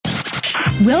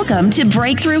Welcome to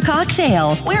Breakthrough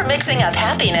Cocktail. We're mixing up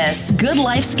happiness, good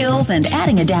life skills, and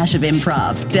adding a dash of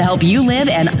improv to help you live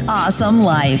an awesome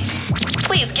life.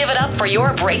 Please give it up for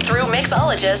your breakthrough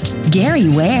mixologist, Gary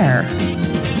Ware.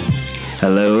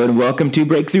 Hello and welcome to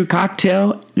Breakthrough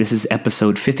Cocktail. This is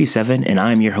episode 57 and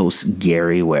I'm your host,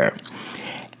 Gary Ware.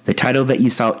 The title that you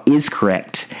saw is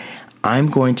correct. I'm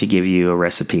going to give you a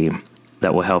recipe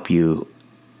that will help you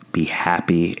be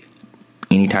happy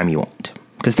anytime you want.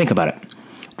 Because think about it.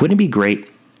 Wouldn't it be great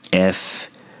if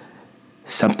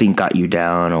something got you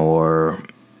down or,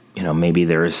 maybe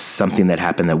there's something that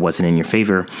happened that wasn't in your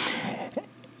favor?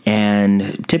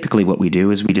 And typically what we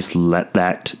do is we just let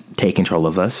that take control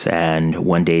of us. And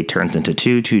one day turns into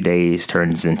 2 days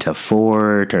turns into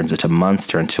 4, turns into months,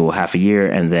 turns to half a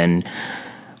year. And then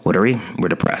what are we? We're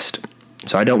depressed.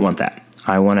 So I don't want that.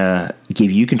 I want to give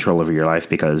you control over your life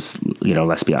because,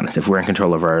 let's be honest, if we're in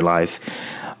control of our life,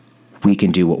 we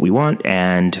can do what we want,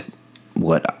 and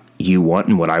what you want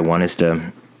and what I want is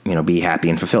to, be happy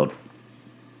and fulfilled.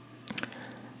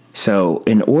 So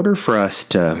in order for us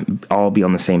to all be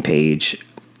on the same page,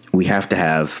 we have to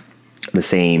have the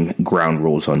same ground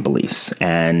rules on beliefs.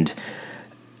 And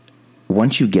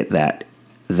once you get that,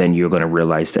 then you're going to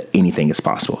realize that anything is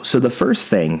possible. So the first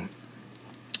thing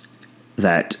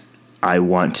that I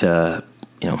want to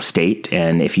state,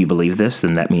 and if you believe this,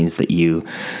 then that means that you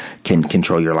can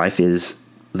control your life, is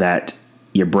that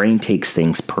your brain takes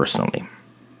things personally.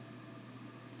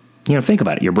 Think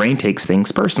about it. Your brain takes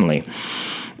things personally.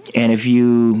 And if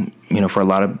you, for a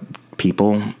lot of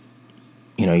people,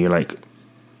 you're like,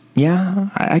 yeah,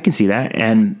 I can see that.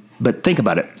 But think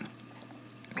about it.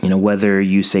 Whether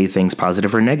you say things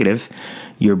positive or negative,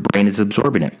 your brain is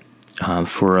absorbing it.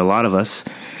 For a lot of us,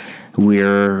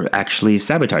 we're actually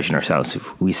sabotaging ourselves.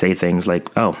 We say things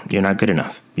like, oh, you're not good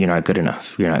enough. You're not good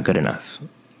enough. You're not good enough.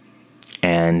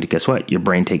 And guess what? Your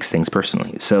brain takes things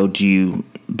personally. So do you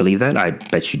believe that? I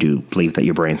bet you do believe that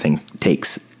your brain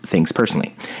takes things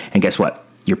personally. And guess what?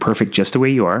 You're perfect just the way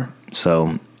you are.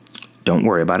 So don't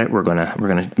worry about it. We're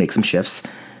gonna make some shifts.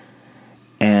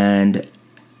 And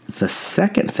the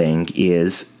second thing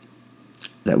is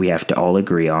that we have to all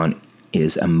agree on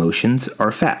is emotions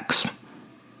are facts.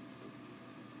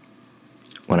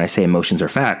 When I say emotions are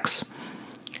facts,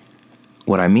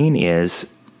 what I mean is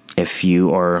if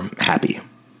you are happy,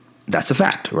 that's a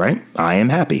fact, right? I am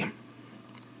happy.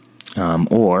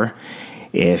 Or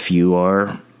if you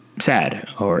are sad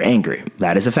or angry,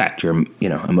 that is a fact. Your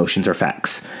emotions are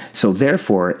facts. So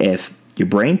therefore, if your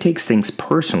brain takes things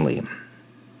personally,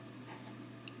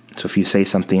 so if you say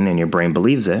something and your brain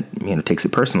believes it, takes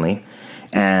it personally,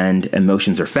 and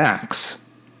emotions are facts,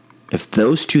 if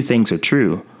those two things are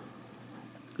true,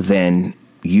 then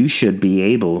you should be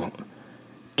able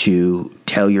to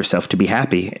tell yourself to be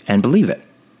happy and believe it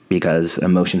because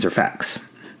emotions are facts.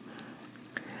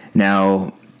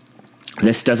 Now,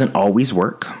 this doesn't always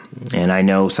work. And I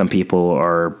know some people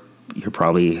you're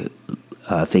probably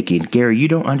thinking, Gary, you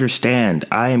don't understand.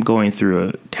 I am going through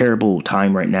a terrible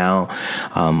time right now.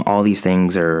 All these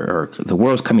things the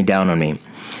world's coming down on me.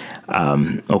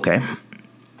 Okay.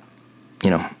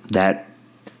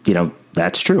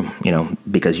 That's true,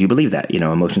 because you believe that,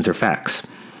 emotions are facts.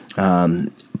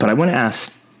 But I want to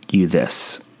ask you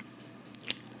this.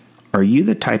 Are you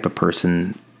the type of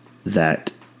person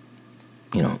that,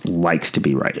 likes to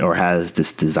be right or has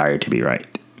this desire to be right?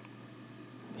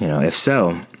 If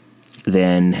so,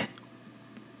 then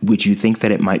would you think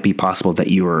that it might be possible that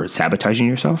you are sabotaging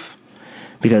yourself?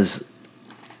 Because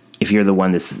if you're the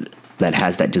one that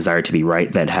has that desire to be right,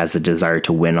 that has the desire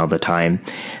to win all the time,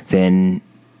 then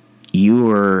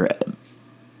you are,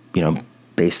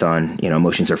 based on,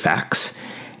 emotions are facts,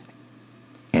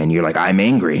 and you're like, I'm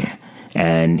angry,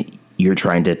 and you're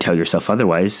trying to tell yourself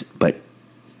otherwise, but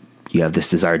you have this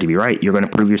desire to be right, you're going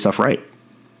to prove yourself right.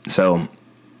 So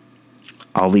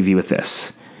I'll leave you with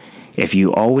this. If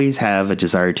you always have a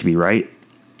desire to be right,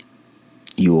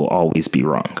 you will always be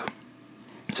wrong.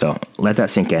 So let that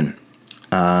sink in.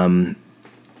 But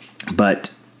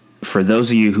for those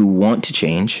of you who want to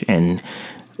change and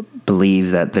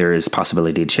believe that there is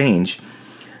possibility to change,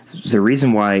 the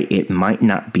reason why it might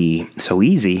not be so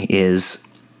easy is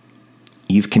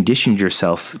you've conditioned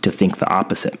yourself to think the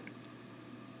opposite.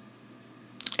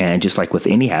 And just like with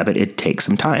any habit, it takes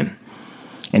some time.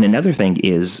 And another thing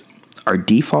is our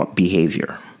default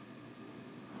behavior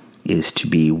is to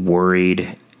be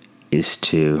worried, is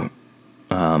to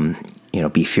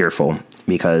be fearful.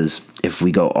 Because if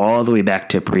we go all the way back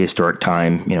to prehistoric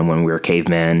time, when we were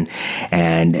cavemen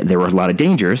and there were a lot of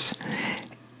dangers,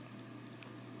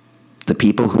 the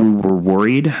people who were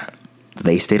worried,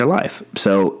 they stayed alive.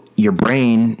 So your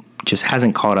brain just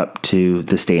hasn't caught up to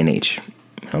this day and age.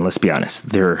 Let's be honest.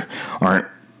 There aren't,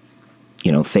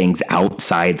 things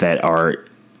outside that are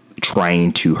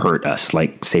trying to hurt us,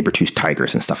 like saber-toothed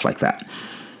tigers and stuff like that.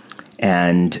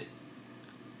 And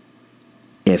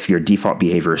if your default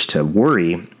behavior is to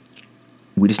worry,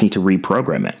 we just need to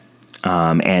reprogram it.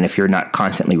 And if you're not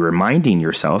constantly reminding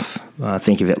yourself,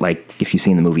 think of it like if you've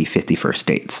seen the movie 50 First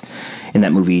Dates. In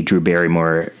that movie, Drew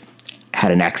Barrymore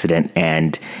had an accident,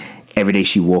 and every day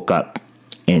she woke up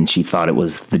and she thought it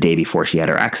was the day before she had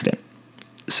her accident.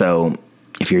 So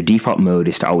if your default mode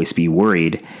is to always be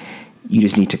worried, you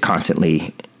just need to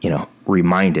constantly,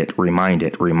 remind it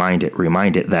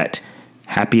that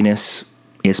happiness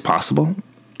is possible.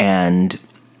 And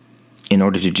in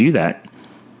order to do that,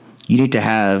 you need to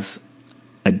have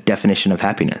a definition of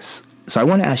happiness. So I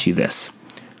want to ask you this.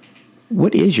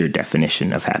 What is your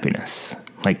definition of happiness?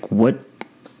 Like what,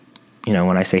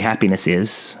 when I say happiness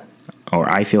is, or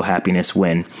I feel happiness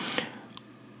when,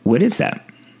 what is that?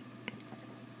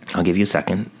 I'll give you a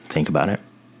second. Think about it.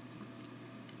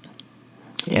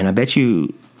 And I bet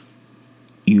you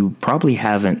probably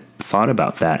haven't thought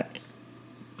about that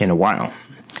in a while.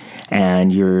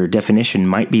 And your definition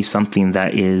might be something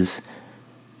that is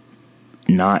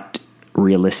not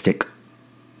realistic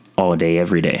all day,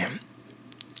 every day.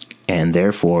 And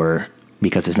therefore,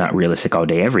 because it's not realistic all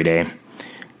day, every day,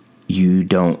 you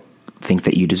don't think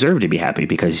that you deserve to be happy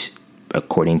because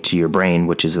according to your brain,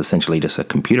 which is essentially just a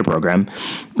computer program,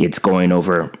 it's going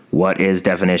over what is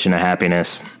definition of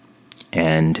happiness.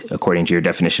 And according to your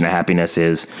definition of happiness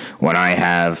is when I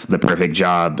have the perfect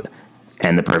job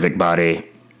and the perfect body.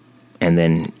 And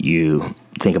then you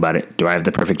think about it. Do I have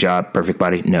the perfect job, perfect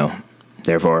body? No.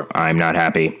 Therefore, I'm not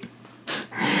happy.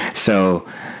 So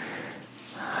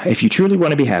if you truly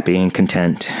want to be happy and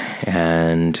content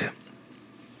and,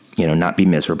 not be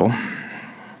miserable,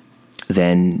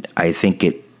 then I think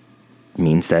it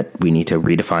means that we need to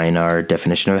redefine our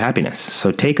definition of happiness.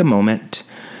 So take a moment.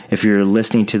 If you're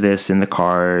listening to this in the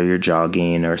car, or you're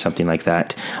jogging or something like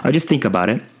that, just think about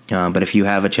it. But if you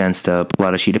have a chance to pull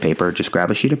out a sheet of paper, just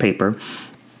grab a sheet of paper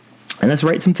and let's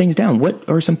write some things down. What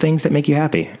are some things that make you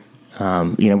happy?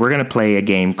 We're going to play a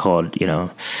game called,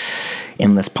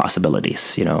 endless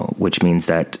possibilities, which means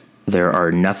that there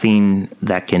are nothing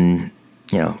that can,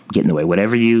 get in the way.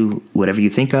 Whatever you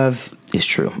think of is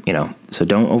true, so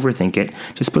don't overthink it.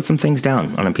 Just put some things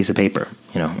down on a piece of paper.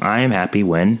 I am happy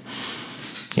when,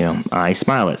 I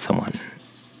smile at someone,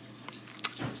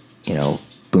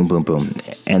 boom, boom, boom.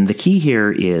 And the key here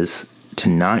is to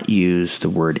not use the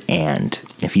word and.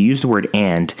 If you use the word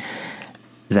and,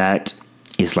 that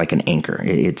is like an anchor.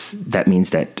 That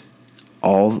means that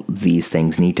all these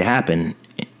things need to happen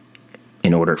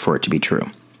in order for it to be true.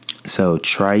 So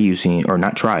try using, or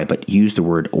not try, but use the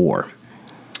word or.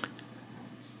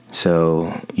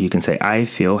 So you can say, I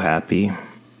feel happy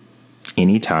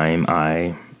anytime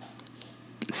I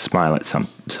smile at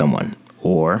someone,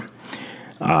 or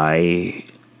I,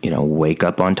 wake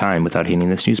up on time without hitting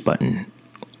the snooze button,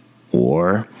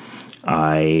 or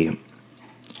I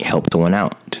help someone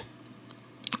out,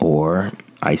 or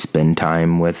I spend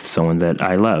time with someone that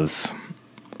I love,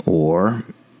 or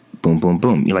boom, boom,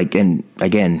 boom. And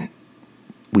again,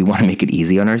 we want to make it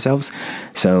easy on ourselves.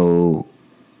 So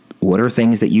what are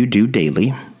things that you do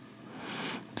daily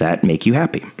that make you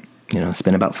happy?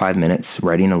 Spend about 5 minutes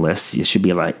writing a list. It should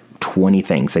be like 20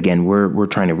 things. Again, we're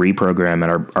trying to reprogram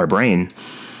our brain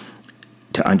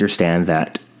to understand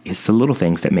that it's the little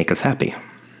things that make us happy.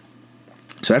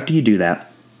 So after you do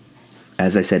that,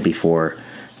 as I said before,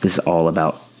 this is all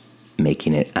about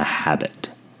making it a habit.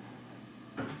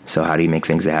 So how do you make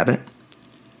things a habit?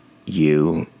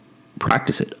 You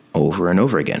practice it over and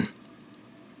over again.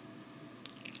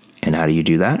 And how do you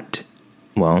do that?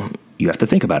 Well, you have to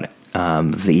think about it.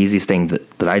 The easiest thing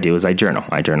that I do is I journal.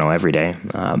 I journal every day.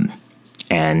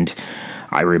 And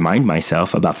I remind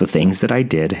myself about the things that I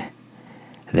did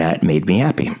that made me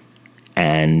happy.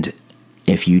 And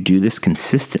if you do this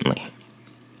consistently,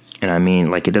 and I mean,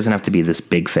 like, it doesn't have to be this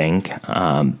big thing,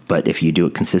 but if you do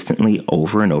it consistently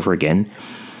over and over again,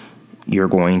 you're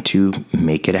going to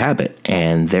make it a habit.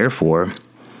 And therefore,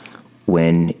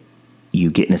 when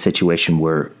you get in a situation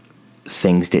where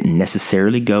things didn't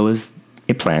necessarily go as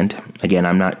it planned, again,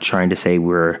 I'm not trying to say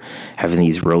we're having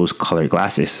these rose-colored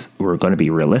glasses. We're going to be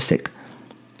realistic.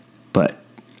 But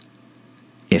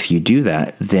if you do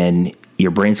that, then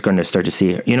your brain's going to start to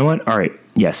see, you know what? All right,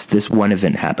 yes, this one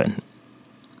event happened.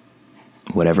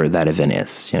 Whatever that event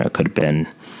is, it could have been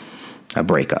a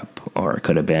breakup, or it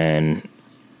could have been,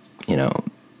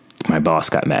 my boss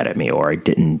got mad at me, or I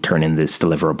didn't turn in this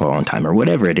deliverable on time, or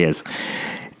whatever it is.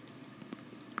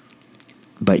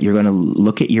 But you're going to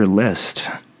look at your list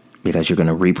because you're going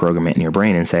to reprogram it in your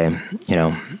brain and say,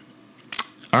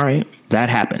 all right, that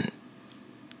happened.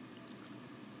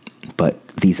 But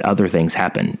these other things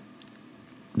happened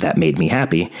that made me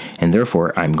happy, and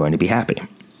therefore I'm going to be happy.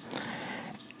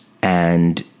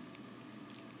 And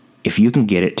if you can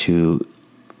get it to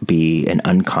be an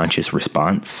unconscious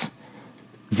response,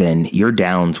 then your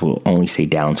downs will only stay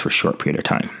downs for a short period of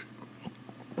time.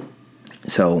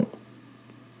 So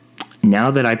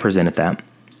now that I presented that,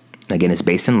 again, it's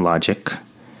based in logic,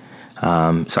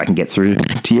 so I can get through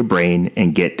to your brain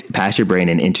and get past your brain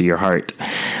and into your heart.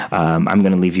 I'm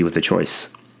going to leave you with a choice.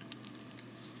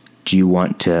 Do you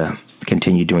want to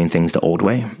continue doing things the old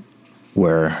way,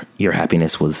 where your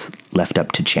happiness was left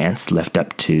up to chance, left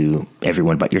up to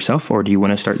everyone but yourself? Or do you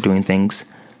want to start doing things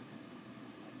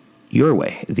your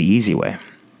way, the easy way?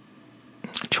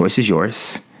 Choice is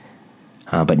yours.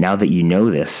 But now that you know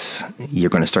this, you're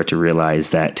going to start to realize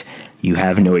that you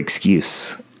have no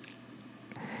excuse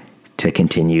to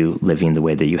continue living the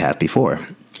way that you have before.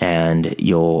 And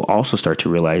you'll also start to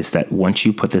realize that once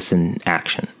you put this in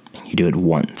action, you do it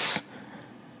once,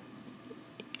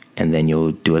 and then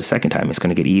you'll do it a second time, it's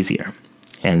going to get easier.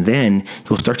 And then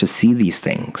you'll start to see these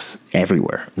things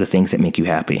everywhere, the things that make you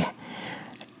happy.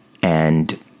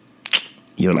 And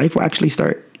your life will actually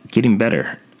start getting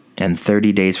better. And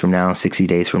 30 days from now, 60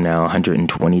 days from now,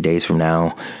 120 days from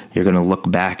now, you're going to look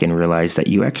back and realize that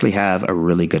you actually have a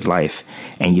really good life.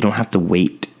 And you don't have to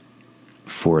wait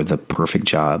for the perfect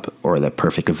job or the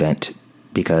perfect event.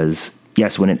 Because,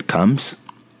 yes, when it comes,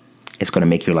 it's going to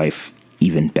make your life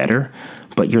even better.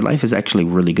 But your life is actually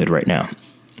really good right now.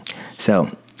 So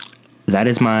that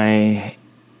is my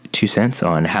 2 cents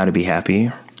on how to be happy.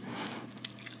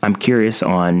 I'm curious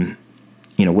on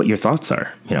what your thoughts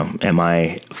are. Am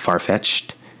I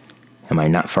far-fetched? Am I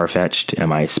not far-fetched?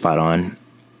 Am I spot on?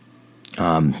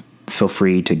 Feel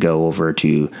free to go over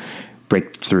to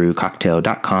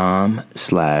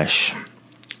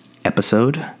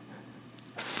breakthroughcocktail.com/episode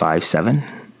 57.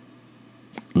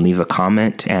 Leave a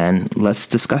comment and let's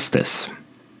discuss this.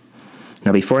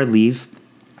 Now, before I leave,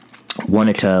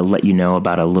 wanted to let you know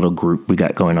about a little group we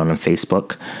got going on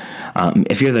Facebook.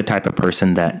 If you're the type of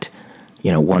person that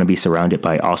want to be surrounded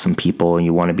by awesome people and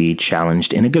you want to be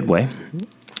challenged in a good way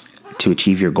to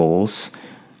achieve your goals,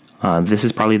 this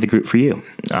is probably the group for you.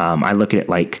 I look at it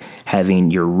like having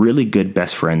your really good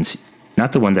best friends,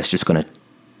 not the one that's just going to,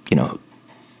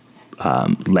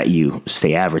 let you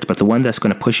stay average, but the one that's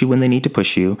going to push you when they need to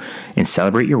push you and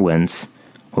celebrate your wins.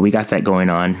 Well, we got that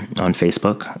going on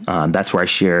Facebook. That's where I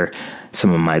share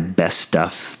some of my best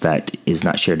stuff that is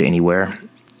not shared anywhere.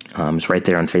 It's right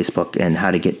there on Facebook. And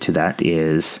how to get to that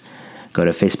is go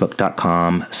to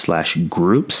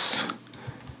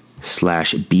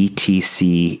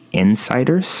facebook.com/groups/BTC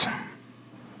Insiders.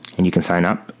 And you can sign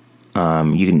up.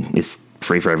 It's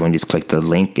free for everyone. Just click the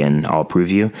link and I'll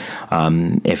approve you.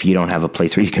 If you don't have a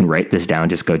place where you can write this down,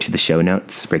 just go to the show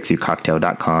notes,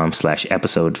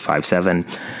 breakthroughcocktail.com/episode 57.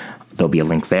 There'll be a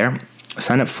link there.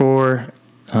 Sign up for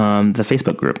the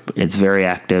Facebook group. It's very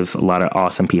active. A lot of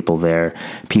awesome people there.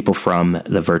 People from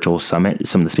the virtual summit.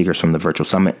 Some of the speakers from the virtual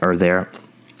summit are there.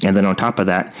 And then on top of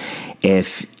that,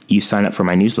 if you sign up for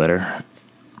my newsletter,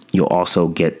 you'll also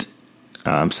get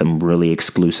some really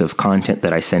exclusive content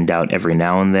that I send out every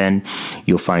now and then.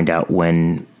 You'll find out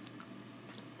when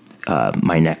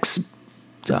my next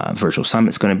virtual summit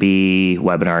is going to be,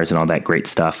 webinars and all that great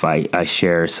stuff. I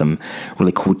share some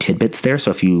really cool tidbits there. So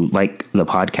if you like the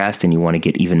podcast and you want to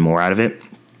get even more out of it,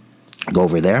 go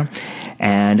over there.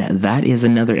 And that is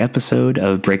another episode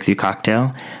of Breakthrough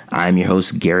Cocktail. I'm your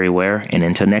host, Gary Ware. And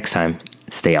until next time,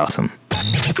 stay awesome.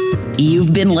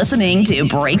 You've been listening to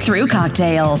Breakthrough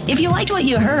Cocktail. If you liked what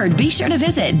you heard, be sure to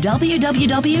visit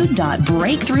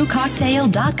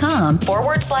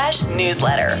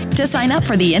www.breakthroughcocktail.com/newsletter to sign up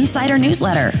for the Insider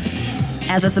Newsletter.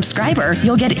 As a subscriber,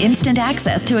 you'll get instant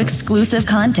access to exclusive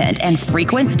content and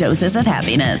frequent doses of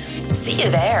happiness. See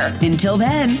you there. Until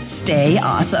then, stay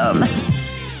awesome.